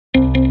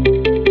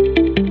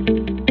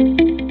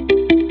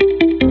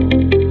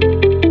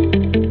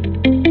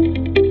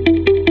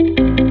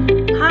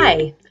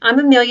I'm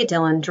Amelia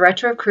Dillon,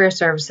 Director of Career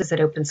Services at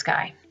Open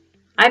Sky.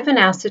 I've been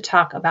asked to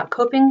talk about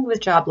coping with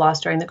job loss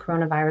during the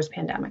coronavirus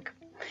pandemic.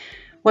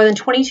 More than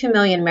 22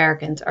 million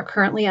Americans are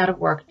currently out of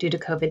work due to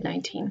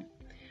COVID-19.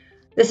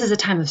 This is a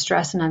time of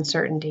stress and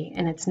uncertainty,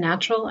 and it's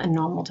natural and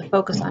normal to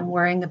focus on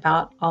worrying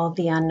about all of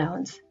the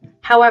unknowns.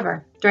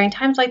 However, during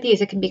times like these,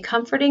 it can be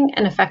comforting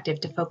and effective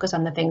to focus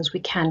on the things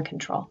we can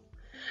control.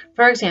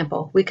 For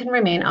example, we can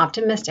remain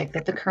optimistic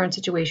that the current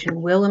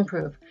situation will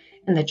improve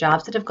and the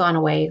jobs that have gone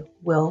away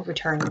will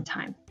return in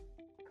time.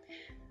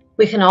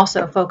 We can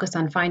also focus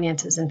on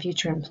finances and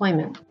future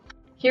employment.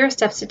 Here are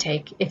steps to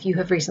take if you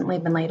have recently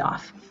been laid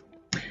off.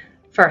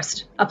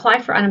 First,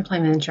 apply for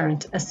unemployment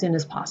insurance as soon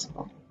as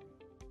possible.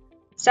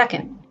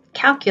 Second,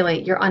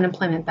 calculate your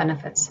unemployment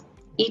benefits.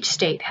 Each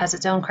state has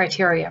its own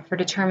criteria for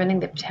determining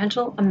the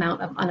potential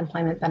amount of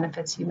unemployment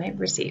benefits you may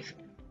receive.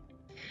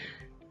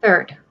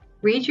 Third,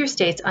 read your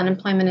state's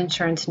unemployment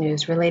insurance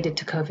news related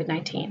to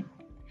COVID-19.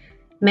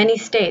 Many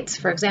states,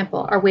 for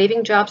example, are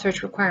waiving job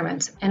search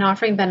requirements and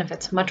offering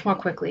benefits much more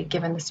quickly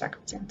given the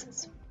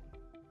circumstances.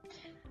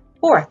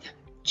 Fourth,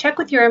 check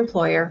with your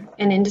employer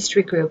and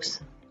industry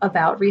groups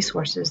about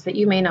resources that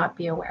you may not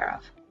be aware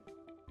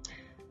of.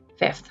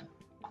 Fifth,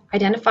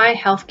 identify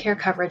healthcare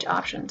coverage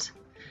options.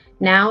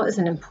 Now is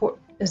an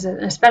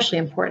especially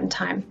important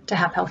time to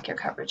have healthcare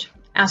coverage.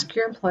 Ask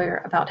your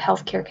employer about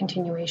healthcare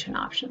continuation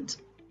options.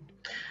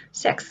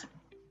 Sixth,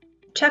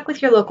 check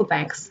with your local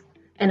banks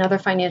and other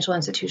financial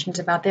institutions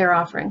about their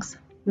offerings.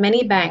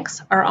 Many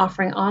banks are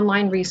offering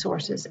online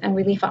resources and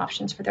relief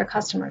options for their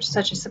customers,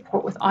 such as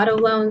support with auto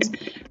loans,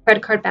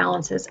 credit card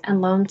balances, and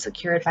loans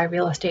secured by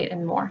real estate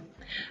and more.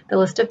 The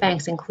list of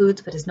banks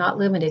includes, but is not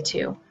limited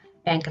to,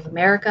 Bank of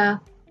America,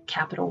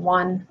 Capital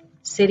One,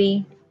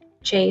 Citi,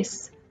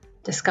 Chase,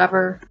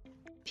 Discover,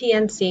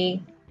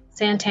 PNC,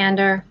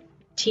 Santander,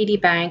 TD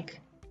Bank,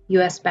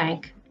 US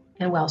Bank,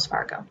 and Wells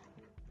Fargo.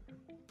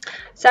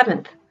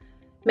 Seventh,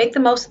 make the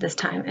most of this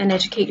time and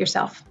educate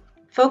yourself.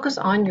 Focus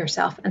on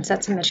yourself and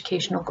set some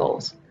educational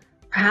goals.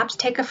 Perhaps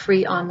take a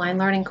free online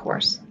learning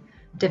course.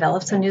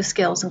 Develop some new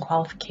skills and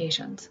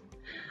qualifications.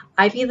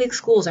 Ivy League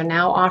schools are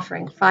now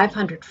offering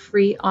 500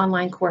 free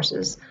online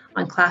courses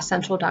on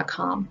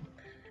ClassCentral.com.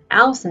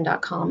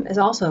 Allison.com is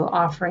also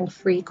offering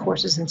free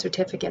courses and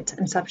certificates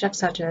in subjects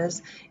such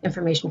as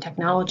information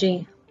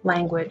technology,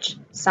 language,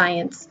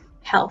 science,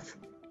 health,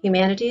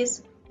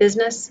 humanities,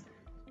 business,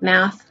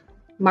 math,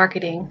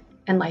 marketing,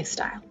 and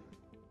lifestyle.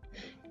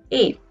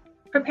 8.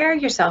 Prepare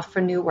yourself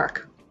for new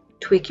work.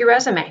 Tweak your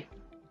resume.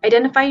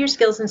 Identify your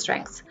skills and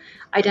strengths.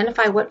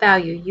 Identify what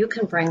value you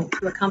can bring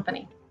to a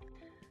company.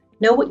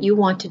 Know what you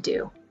want to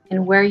do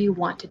and where you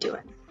want to do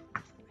it.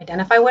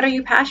 Identify what are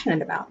you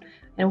passionate about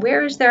and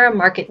where is there a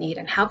market need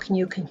and how can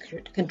you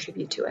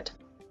contribute to it.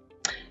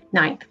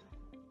 9th,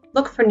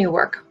 look for new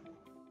work.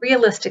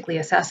 Realistically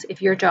assess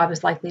if your job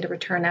is likely to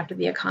return after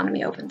the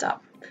economy opens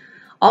up.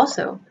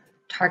 Also,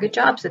 target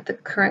jobs that the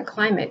current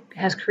climate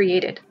has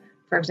created.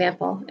 For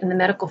example, in the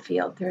medical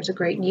field, there is a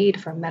great need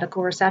for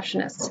medical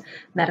receptionists,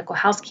 medical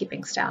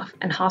housekeeping staff,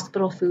 and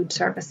hospital food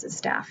services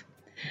staff.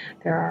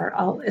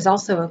 There is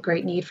also a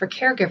great need for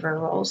caregiver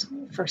roles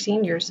for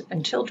seniors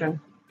and children.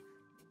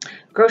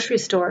 Grocery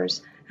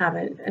stores have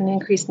an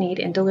increased need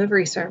in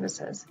delivery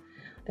services.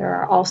 There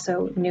are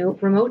also new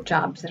remote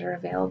jobs that are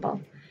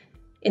available.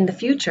 In the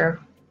future,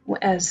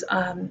 as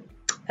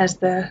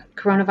the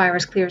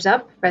coronavirus clears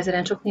up,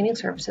 residential cleaning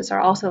services are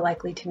also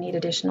likely to need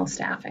additional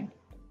staffing.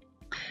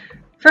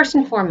 First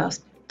and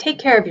foremost, take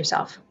care of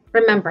yourself.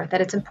 Remember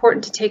that it's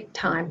important to take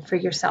time for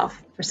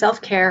yourself, for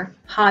self-care,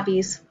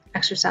 hobbies,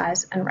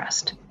 exercise, and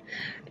rest.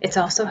 It's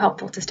also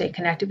helpful to stay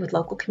connected with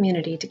local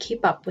community to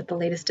keep up with the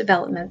latest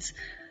developments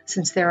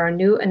since there are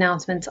new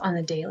announcements on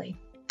the daily.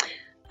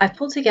 I've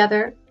pulled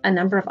together a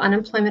number of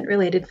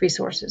unemployment-related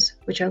resources,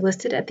 which are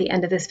listed at the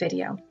end of this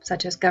video,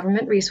 such as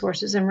government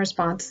resources in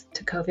response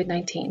to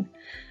COVID-19,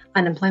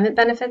 unemployment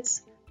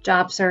benefits,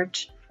 job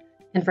search,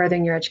 and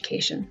furthering your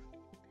education.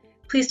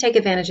 Please take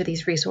advantage of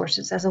these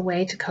resources as a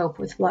way to cope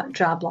with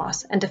job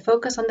loss and to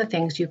focus on the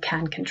things you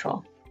can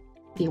control.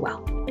 Be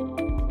well.